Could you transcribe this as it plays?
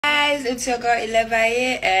Guys, it's your girl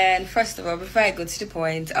Ilebaye, and first of all, before I go to the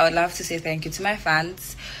point, I would love to say thank you to my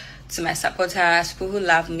fans, to my supporters, people who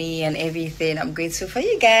love me and everything. I'm grateful for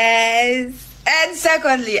you guys. And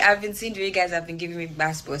secondly, I've been seeing the way you guys have been giving me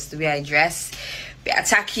basketballs, the way I dress, be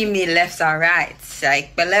attacking me left and right.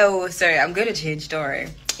 Like, below, sorry, I'm going to change story.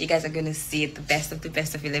 You guys are going to see it, the best of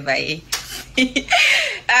Ilebaye.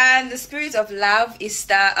 And the spirit of love is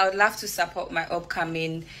that I would love to support my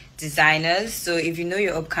upcoming designers. So if you know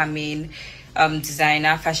your upcoming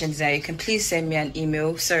designer, fashion designer, you can please send me an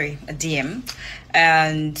email, sorry, a DM.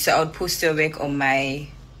 And so I'll post your work on my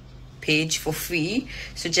page for free.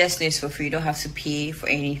 So just know it's for free, you don't have to pay for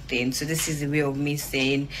anything. So this is the way of me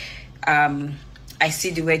saying I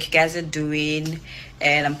see the work you guys are doing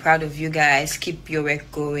and I'm proud of you guys. Keep your work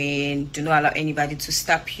going, do not allow anybody to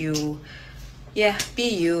stop you. Yeah, be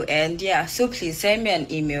you. And yeah, so please send me an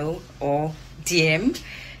email or DM.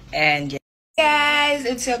 And yeah, guys,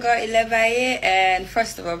 it's your girl Ilebaye, and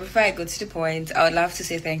first of all, before I go to the point, I would love to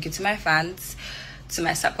say thank you to my fans, to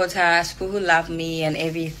my supporters, people who love me and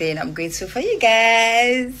everything. I'm grateful for you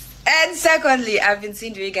guys. And secondly, I've been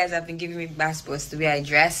seeing the way you guys have been giving me basketballs, the way I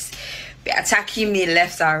dress, be attacking me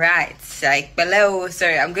left and right. Like, below,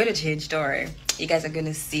 sorry, I'm going to change story. You guys are going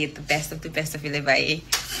to see it, the best of Ilebaye.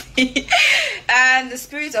 And the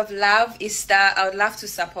spirit of love is that I would love to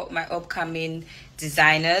support my upcoming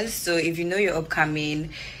designers. So if you know your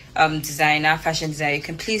upcoming designer, fashion designer, you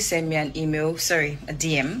can please send me an email, sorry, a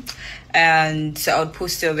DM. And so I'll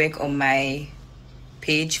post your work on my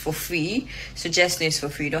page for free. So just know it's for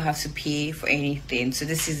free, you don't have to pay for anything. So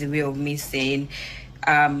this is the way of me saying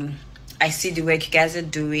I see the work you guys are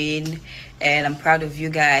doing and I'm proud of you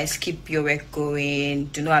guys. Keep your work going,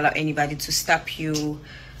 do not allow anybody to stop you.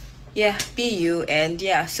 Yeah, be you. And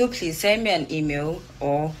yeah, so please send me an email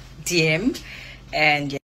or DM.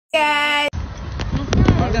 And yeah, guys,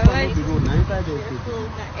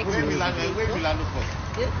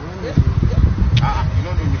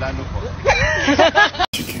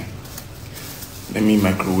 chicken. Let me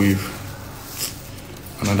microwave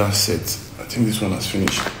another set. I think this one has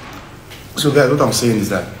finished. So guys, what I'm saying is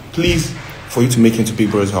that please, for you to make it to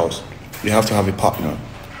Big Brother's house, you have to have a partner.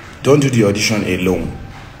 Don't do the audition alone,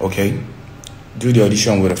 okay? Do the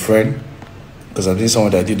audition with a friend, because I've been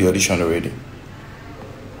someone that did the audition already.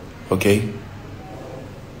 Okay?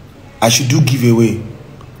 I should do giveaway.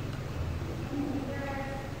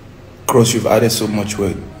 Cross, you've added so much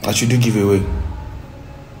weight. I should do giveaway.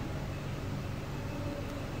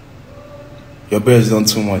 Your beard's done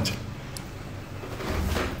too much.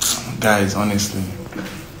 Guys, honestly,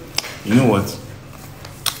 you know what?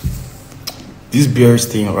 This beard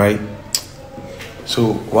thing, right?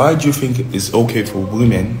 So why do you think it's okay for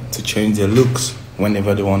women to change their looks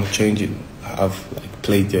whenever they want to change it? Have like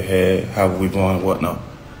plait their hair, have wig on, and whatnot.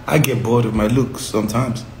 I get bored of my looks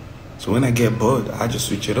sometimes. So when I get bored, I just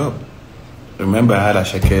switch it up. Remember, I had a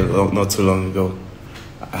shakel not too long ago.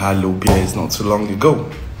 I had low beards not too long ago.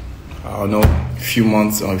 I don't know, a few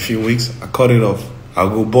months or a few weeks, I cut it off. I'll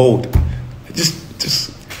go bald.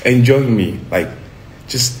 Just enjoy me. Like,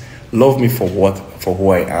 just love me for who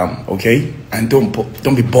I am, okay? And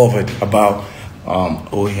don't be bothered about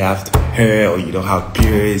oh, you have hair, or you don't have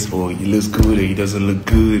beards, or he looks good, or he doesn't look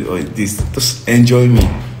good, or this. Just enjoy me.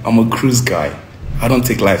 I'm a cruise guy. I don't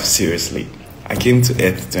take life seriously. I came to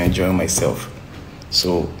Earth to enjoy myself.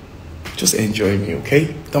 So just enjoy me,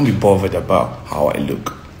 okay? Don't be bothered about how I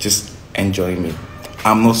look. Just enjoy me.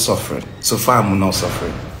 I'm not suffering. So far, I'm not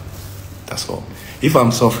suffering. That's all. If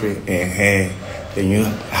I'm suffering, then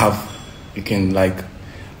you can like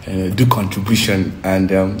do contribution and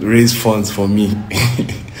raise funds for me.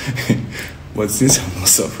 But since I'm not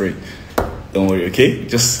suffering, don't worry, okay?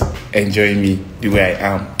 Just enjoy me the way I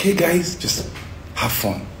am. Okay, guys, just have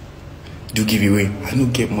fun. Do giveaway. I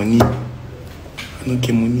don't get money.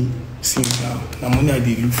 See now money I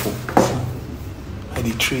dey look for. I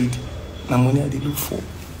dey trade. Now money I dey look for.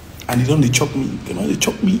 And they don't chop me. They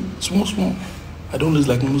chop me small. I don't lose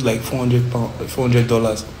like almost like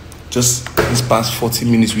 $400. Just this past 40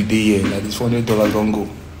 minutes we day here. Like this $400 don't go.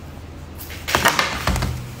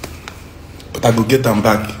 But I go get them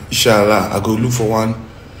back. Inshallah. I go look for one.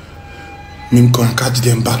 Mim can catch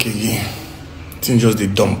them back again. Things just they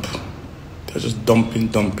dump. They're just dumping.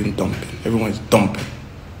 Everyone's dumping.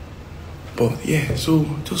 But yeah, so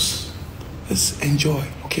just let's enjoy,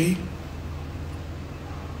 okay?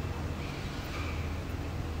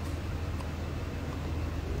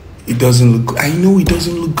 It doesn't look good. I know it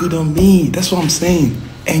doesn't look good on me. That's what I'm saying.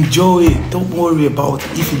 Enjoy it. Don't worry about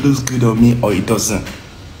if it looks good on me or it doesn't.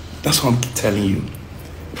 That's what I'm telling you.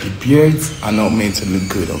 The beards are not meant to look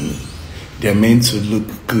good on me. they're meant to look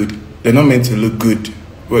good. They're not meant to look good.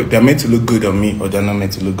 Well, they're meant to look good on me, or they're not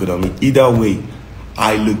meant to look good on me. Either way,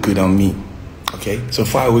 I look good on me. Okay? So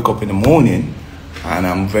if I wake up in the morning and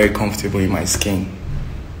I'm very comfortable in my skin,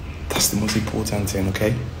 that's the most important thing,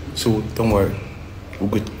 okay? So don't worry.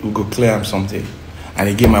 We'll go clear on something. And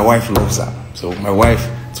again, my wife loves her. So my wife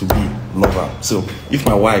to be love her. So if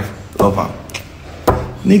my wife love her,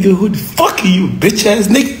 nigga, who the fuck are you, bitch ass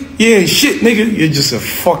nigga? You ain't shit, nigga. You're just a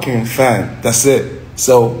fucking fan. That's it.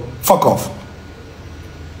 So fuck off.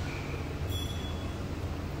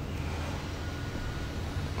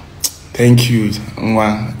 Thank you.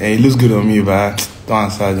 Hey, it looks good on me, but don't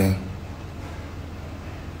answer them.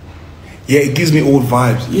 Yeah, it gives me old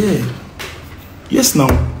vibes. Yeah. Yes, now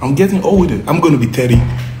I'm getting older. I'm gonna be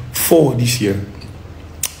 34 this year.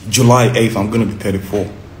 July 8th, I'm gonna be 34.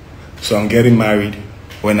 So I'm getting married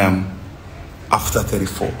when I'm after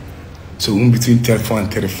 34. So in between 34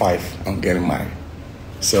 and 35, I'm getting married.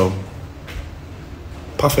 So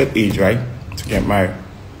perfect age, right, to get married.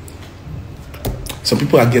 Some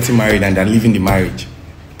people are getting married and they're leaving the marriage.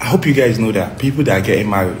 I hope you guys know that people that are getting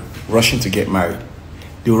married, rushing to get married,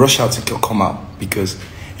 they'll rush out to come out. Because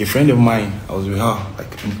a friend of mine, I was with her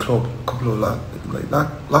like in the club a couple of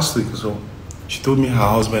last week or so. She told me her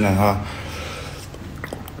husband and her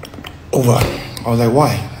over. I was like,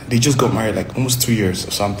 why? They just got married like almost 2 years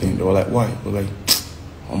or something. They were like, why? They were like,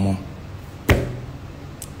 oh,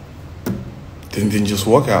 didn't just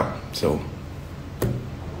work out. So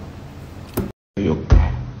your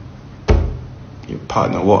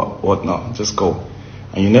partner, what not? Just go.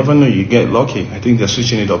 And you never know, you get lucky. I think they're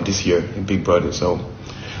switching it up this year in Big Brother. So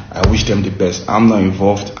I wish them the best. I'm not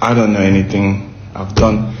involved. I don't know anything.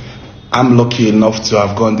 I'm lucky enough to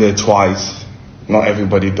have gone there twice. Not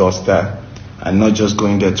everybody does that. And not just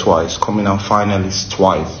going there twice, coming out finalists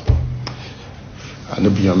twice. And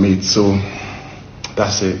it'll be your mate. So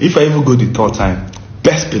that's it. If I ever go the third time,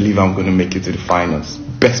 best believe I'm gonna make it to the finals.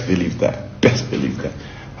 Best believe that. Best believe that.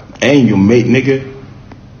 And your mate, nigga.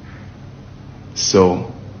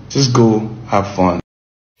 So just go have fun.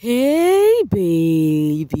 Hey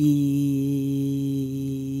babies,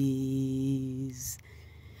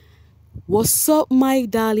 what's up my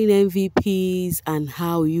darling MVPs, and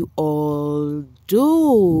how you all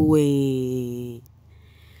doing?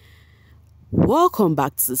 Welcome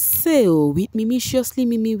back to Sail with Mimiciously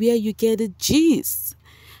Mimi, where you get the gist.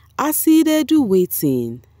 I see they do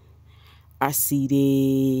waiting, I see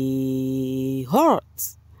they hurt.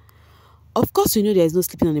 Of course, you know there is no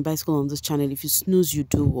sleeping on a bicycle on this channel. If you snooze, you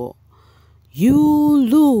do what? You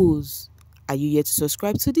lose. Are you yet to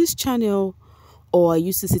subscribe to this channel? Or are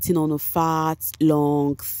you still sitting on a fat,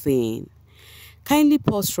 long thing? Kindly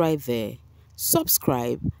pause right there,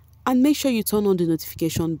 subscribe, and make sure you turn on the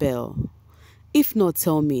notification bell. If not,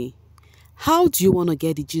 tell me, how do you want to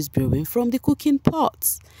get the gist brewing from the cooking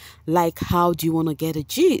pot? Like, how do you want to get a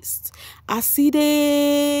gist? I see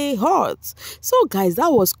they hot. So, guys,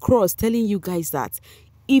 that was Cross telling you guys that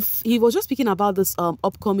if he was just speaking about this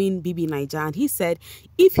upcoming Bbnaija, and he said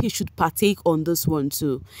if he should partake on this one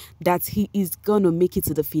too, that he is going to make it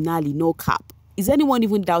to the finale, no cap. Is anyone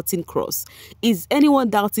even doubting Cross? Is anyone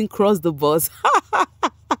doubting Cross the boss?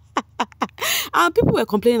 And people were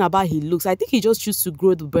complaining about his looks. I think he just chose to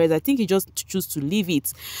grow the birds. I think he just chose to leave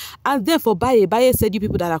it. And then for Baye said, you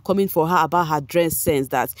people that are coming for her about her dress sense,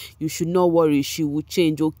 that you should not worry, she will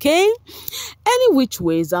change, okay? Any which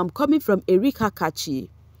ways, I'm coming from Erika Kachi.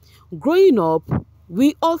 Growing up,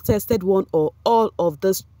 we all tested one or all of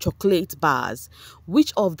these chocolate bars.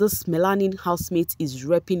 Which of this melanin housemates is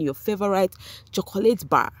repping your favorite chocolate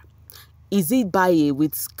bar? Is it Baye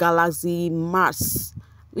with Galaxy Mars?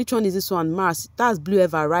 Which one is this one? Mars. That's Blue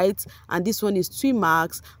Ever, right? And this one is Twin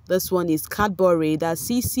Max. This one is Cadbury. That's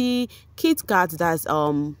CC. Kit Kat. That's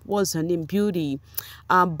what's her name? Beauty.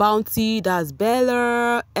 Bounty. That's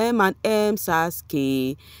Bella. M&M.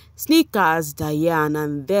 Sasuke. Sneakers. Diane.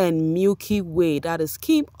 And then Milky Way. That is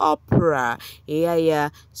Kim Opera.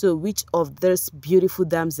 Yeah. So which of this beautiful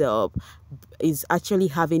damsel is actually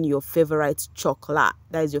having your favorite chocolate?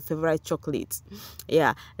 That is your favorite chocolate.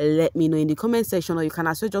 Yeah, let me know in the comment section, or you can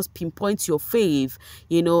also just pinpoint your fave,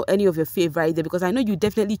 you know, any of your favorite there, because I know you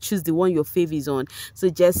definitely choose the one your fave is on. So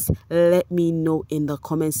just let me know in the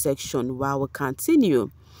comment section while we continue.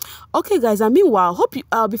 Okay guys, and meanwhile, hope you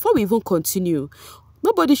before we even continue,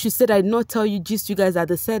 nobody should say that I did not tell you just you guys that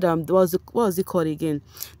they said what was it called again,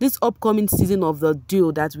 this upcoming season of the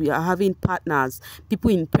duo, that we are having partners,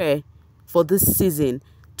 people in pair for this season.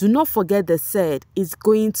 Do not forget they said it's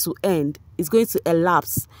going to end, it's going to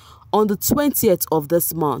elapse on the 20th of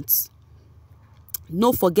this month.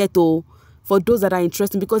 No forget, oh, for those that are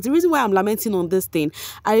interested, because the reason why I'm lamenting on this thing,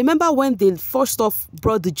 I remember when they first off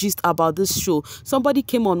brought the gist about this show, somebody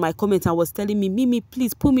came on my comment and was telling me, Mimi,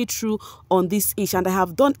 please put me through on this issue, and I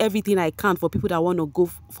have done everything I can for people that want to go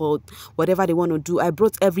for whatever they want to do. I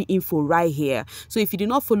brought every info right here, so if you did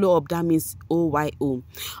not follow up, that means OYO.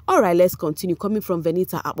 All right, let's continue. Coming from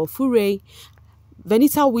Venita Abofure.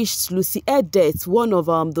 Venita wished Lucy Edet, one of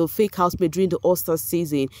the fake housemaid during the All-Star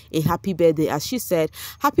season, a happy birthday. As she said,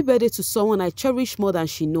 happy birthday to someone I cherish more than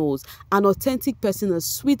she knows. An authentic person, a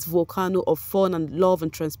sweet volcano of fun and love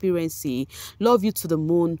and transparency. Love you to the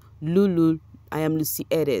moon, Lulu. I am Lucy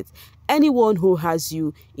Edet. Anyone who has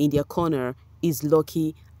you in their corner is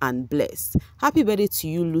lucky and blessed. Happy birthday to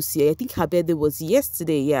you, Lucy. I think her birthday was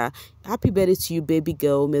yesterday. Yeah, happy birthday to you, baby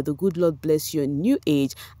girl. May the good Lord bless your new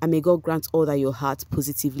age, and may God grant all that your heart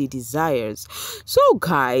positively desires. So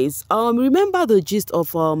guys, remember the gist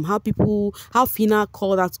of how Phyna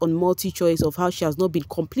called out on multi-choice of how she has not been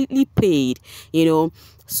completely paid, you know.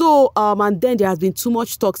 So and then there has been too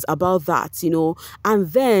much talks about that, you know, and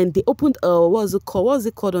then they opened what's it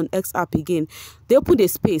called on X app again? They opened a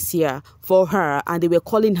space here for her, and they were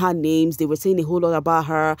calling her names. They were saying a whole lot about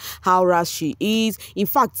her, how rash she is. In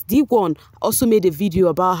fact, D1 also made a video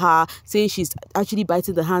about her, saying she's actually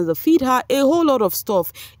biting the hands that feed her. A whole lot of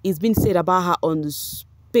stuff is being said about her on the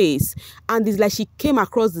space, and it's like she came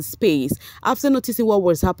across the space after noticing what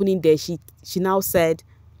was happening there. She now said,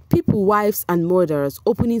 people, wives and murders,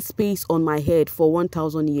 opening space on my head for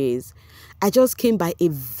 1,000 years. I just came by a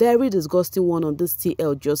very disgusting one on this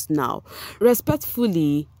TL just now.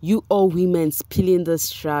 Respectfully, you all women spilling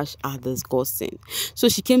this trash are disgusting. So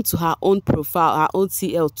she came to her own profile, her own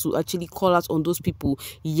TL, to actually call out on those people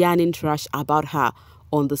yarning trash about her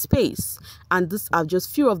on the space. And this are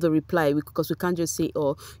just few of the reply, because we can't just say,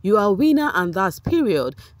 oh, you are a winner and that's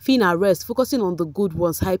period. Phyna, rest. Focusing on the good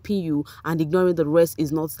ones hyping you and ignoring the rest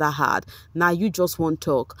is not that hard. Now you just won't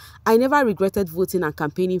talk. I never regretted voting and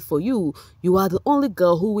campaigning for you. You are the only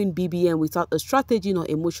girl who win BBN without a strategy or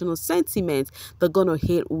emotional sentiment. They're gonna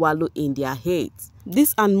hate wallow in their hate.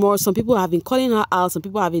 This and more. Some people have been calling her out, some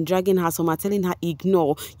people have been dragging her, some are telling her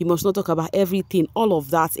ignore, you must not talk about everything, all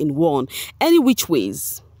of that in one. Any which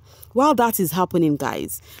ways, while that is happening,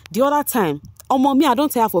 guys, the other time, mommy, I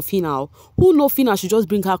don't tell her for Phyna. Who know Phyna should just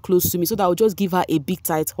bring her close to me so that I'll just give her a big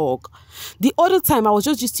tight hug. The other time, I was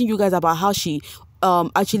just telling you guys about how she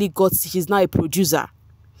she's now a producer.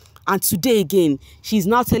 And today again, she's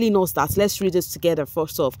now telling us that, let's read this together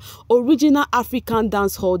first off. Original African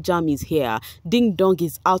Dancehall Jam is here. Ding Dong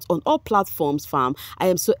is out on all platforms, fam. I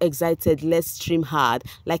am so excited. Let's stream hard.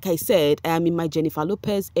 Like I said, I am in my Jennifer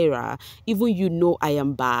Lopez era. Even you know I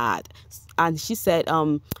am bad. And she said,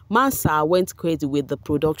 Mansa went crazy with the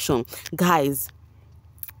production. Guys,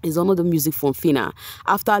 it's another music from Phyna.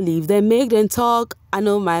 After leave, they make them talk. I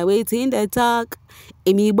know my waiting, they talk.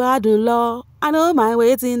 Emi Badulo. I know my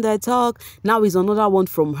waiting, they talk. Now is another one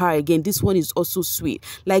from her again. This one is also sweet.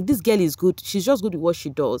 Like, this girl is good. She's just good at what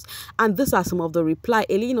she does. And these are some of the reply.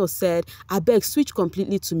 Elino said, I beg, switch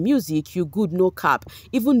completely to music. You good, no cap.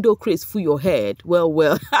 Even though craze full your head.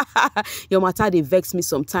 Well. Your matter, they vex me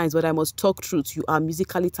sometimes, but I must talk truth. You are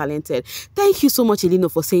musically talented. Thank you so much, Elino,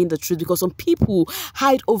 for saying the truth, because some people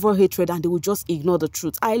hide over hatred and they will just ignore the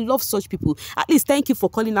truth. I love such people. At least thank you for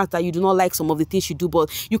calling out that you do not like some of the things you do,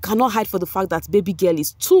 but you cannot hide for the fact that baby girl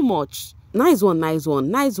is too much. Nice one. But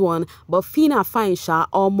Phyna fine sha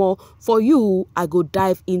omo. For you, I go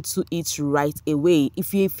dive into it right away.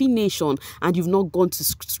 If you're a Phnation and you've not gone to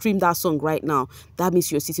stream that song right now, that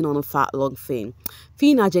means you're sitting on a fat long thing.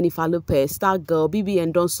 Phyna, Jennifer Lopez, star girl,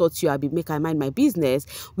 BBN don't sort you, I be make I mind my business.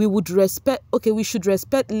 We should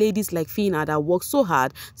respect ladies like Phyna that work so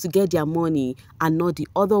hard to get their money and not the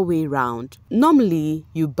other way around. Normally,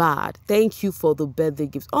 you bad. Thank you for the birthday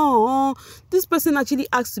gift. Oh, this person actually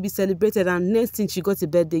asked to be celebrated, and next thing she got a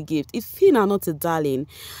birthday gift. Is Phyna not a darling?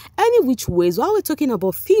 Any which ways, while we're talking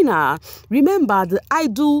about Phyna, remember the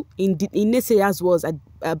idol in Naysayers was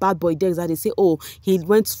Bad Boy Dex, that they say, oh, he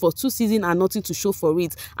went for 2 seasons and nothing to show for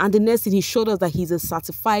it, and the next thing he showed us that he's a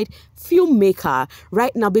certified filmmaker.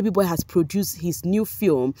 Right now, Baby Boy has produced his new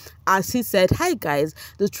film. As he said, hi guys,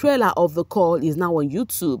 the trailer of The Call is now on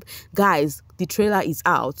YouTube. Guys, the trailer is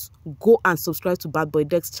out. Go and subscribe to Bad Boy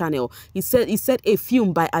Dex channel. He said a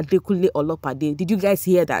film by Adekunle Olopade. Did you guys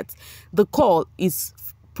hear that? The Call is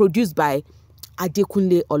produced by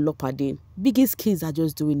Adekunle Olopade. Biggest kids are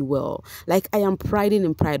just doing well. Like, I am priding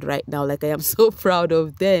in pride right now. Like, I am so proud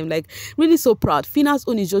of them. Like, really so proud. Phyna's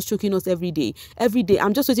own is just choking us every day.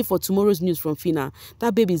 I'm just waiting for tomorrow's news from Phyna.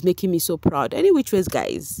 That baby is making me so proud. Any which ways,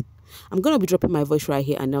 guys, I'm gonna be dropping my voice right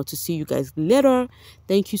here and now to see you guys later.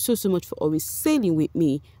 Thank you so much for always sailing with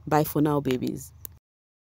me. Bye for now, babies.